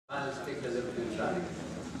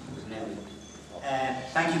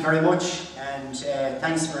Thank you very much, and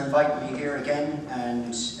thanks for inviting me here again.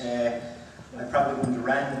 And I probably wouldn't have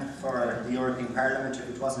ran for the European Parliament if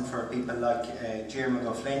it wasn't for people like Diarmaid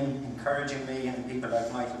O'Flynn encouraging me, and people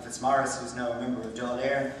like Michael Fitzmaurice, who's now a member of Dáil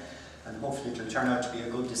Éireann, and hopefully it will turn out to be a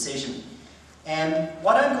good decision.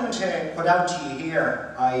 What I'm going to put out to you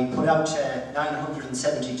here, I put out to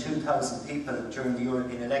 972,000 people during the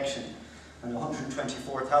European election, and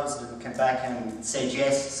 124,000 of them came back and said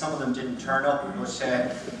yes. Some of them didn't turn up, but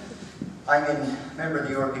I'm a member of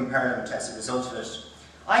the European Parliament as a result of it.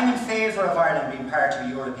 I'm in favour of Ireland being part of a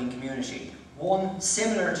European community, one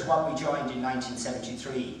similar to what we joined in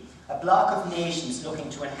 1973, a bloc of nations looking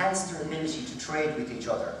to enhance their ability to trade with each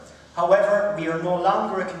other. However, we are no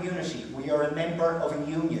longer a community, we are a member of a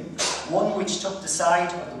union, one which took the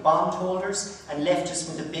side of the bondholders and left us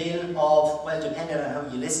with a bill of, well, depending on how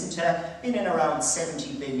you listen to, in and around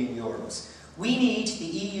 70 billion euros. We need the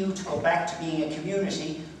EU to go back to being a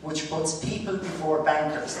community which puts people before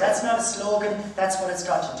bankers. That's not a slogan, that's what it's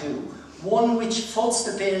got to do. One which foots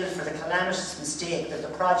the bill for the calamitous mistake that the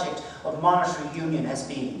project of monetary union has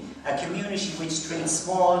been, a community which treats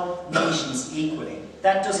small nations equally.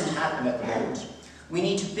 That doesn't happen at the moment. We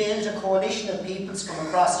need to build a coalition of peoples from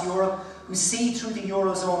across Europe who see through the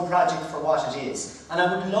Eurozone project for what it is. And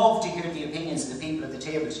I would love to hear the opinions of the people at the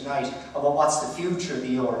table tonight about what's the future of the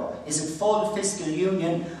euro. Is it full fiscal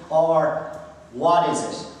union, or what is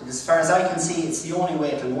it? Because as far as I can see, it's the only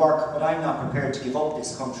way it'll work, but I'm not prepared to give up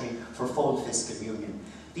this country for full fiscal union.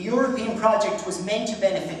 The European project was meant to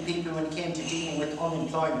benefit people when it came to dealing with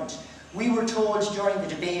unemployment. We were told during the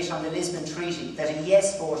debate on the Lisbon Treaty that a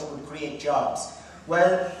yes vote would create jobs.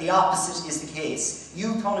 Well, the opposite is the case.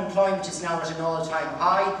 Youth unemployment is now at an all-time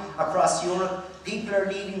high across Europe. People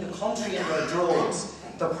are leaving the country in their droves.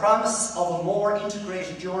 The promise of a more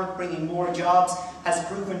integrated Europe bringing more jobs has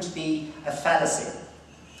proven to be a fallacy.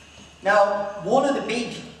 Now, one of the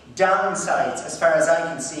big downsides, as far as I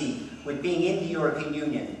can see, with being in the European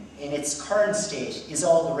Union in its current state is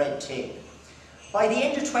all the red tape. By the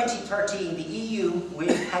end of 2013, the EU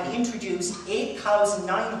had introduced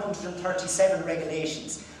 8,937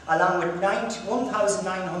 regulations, along with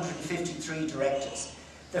 1,953 directives.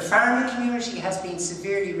 The farming community has been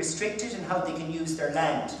severely restricted in how they can use their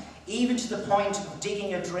land, even to the point of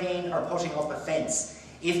digging a drain or putting up a fence.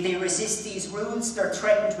 If they resist these rules, they're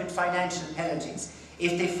threatened with financial penalties.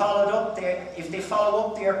 If they follow up, they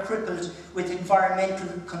are crippled with environmental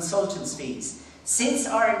consultants' fees. Since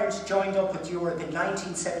Ireland joined up with Europe in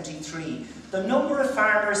 1973, the number of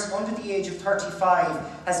farmers under the age of 35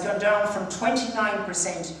 has gone down from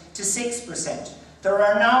 29% to 6%. There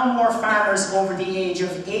are now more farmers over the age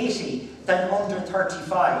of 80 than under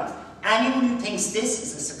 35. Anyone who thinks this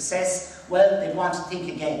is a success, well, they want to think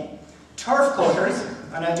again. Turf cutters,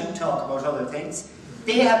 and I do talk about other things,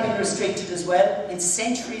 they have been restricted as well in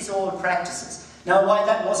centuries-old practices. Now, while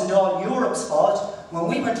that wasn't all Europe's fault, when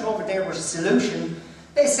we went over there with a solution,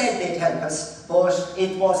 they said they'd help us, but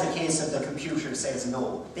it was a case of the computer says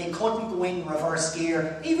no. They couldn't go in reverse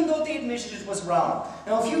gear, even though they admitted it was wrong.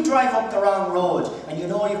 Now, if you drive up the wrong road, and you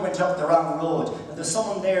know you went up the wrong road, and there's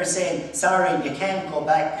someone there saying, sorry, you can't go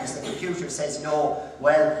back because the computer says no,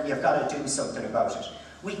 well, you've got to do something about it.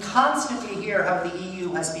 We constantly hear how the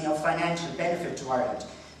EU has been of financial benefit to Ireland.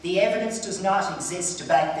 The evidence does not exist to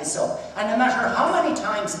back this up. And no matter how many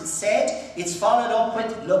times it's said, it's followed up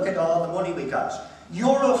with, look at all the money we got.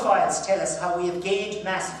 Europhiles tell us how we have gained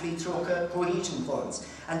massively through cohesion funds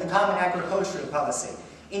and the common agricultural policy.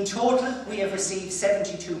 In total, we have received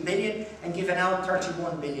 72 billion and given out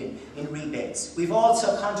 31 billion in rebates. We've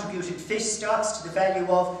also contributed fish stocks to the value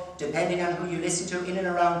of, depending on who you listen to, in and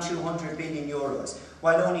around 200 billion euros,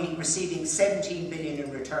 while only receiving 17 billion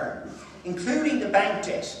in return. Including the bank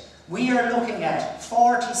debt, we are looking at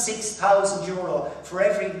 46,000 euro for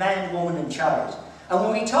every man, woman and child. And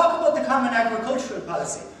when we talk about the common agricultural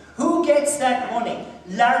policy, who gets that money?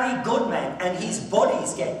 Larry Goodman and his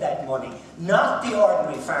buddies get that money, not the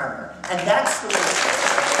ordinary farmer. And that's the way.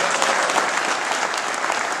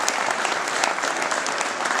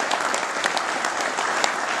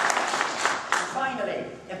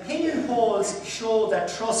 Opinion polls show that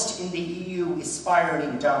trust in the EU is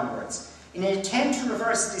spiralling downwards. In an attempt to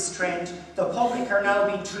reverse this trend, the public are now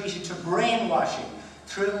being treated to brainwashing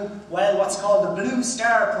through, well, what's called the Blue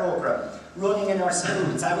Star programme running in our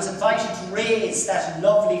schools. I was invited to raise that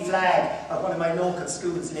lovely flag at one of my local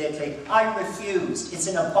schools lately. I refused. It's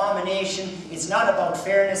an abomination. It's not about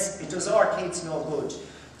fairness. It does our kids no good.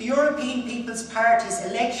 The European People's Party's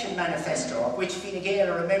election manifesto, of which Fine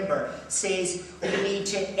Gael, remember, says we need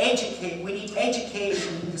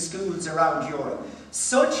education in the schools around Europe.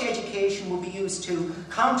 Such education will be used to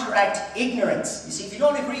counteract ignorance. You see, if you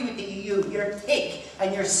don't agree with the EU, you're thick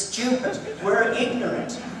and you're stupid. We're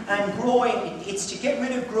ignorant. And it's to get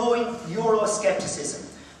rid of growing Euroscepticism.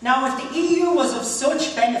 Now, if the EU was of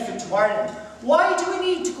such benefit to Ireland, why do we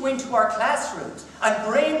need to go into our classrooms and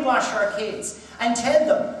brainwash our kids and tell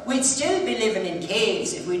them we'd still be living in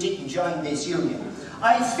caves if we didn't join this union?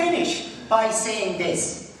 I'll finish by saying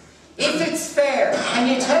this. If it's fair, can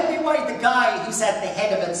you tell me why the guy who's at the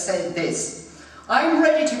head of it said this? I'm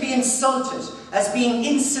ready to be insulted as being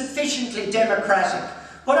insufficiently democratic,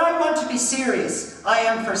 but I want to be serious. I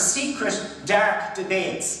am for secret, dark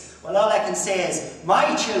debates. Well, all I can say is,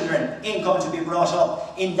 my children ain't going to be brought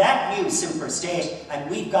up in that new super state, and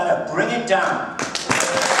we've got to bring it down.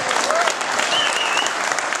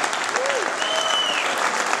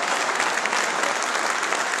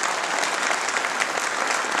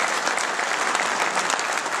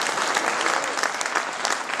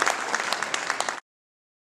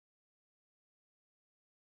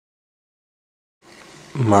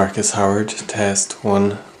 Marcus Howard, test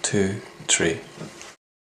 1, 2, 3.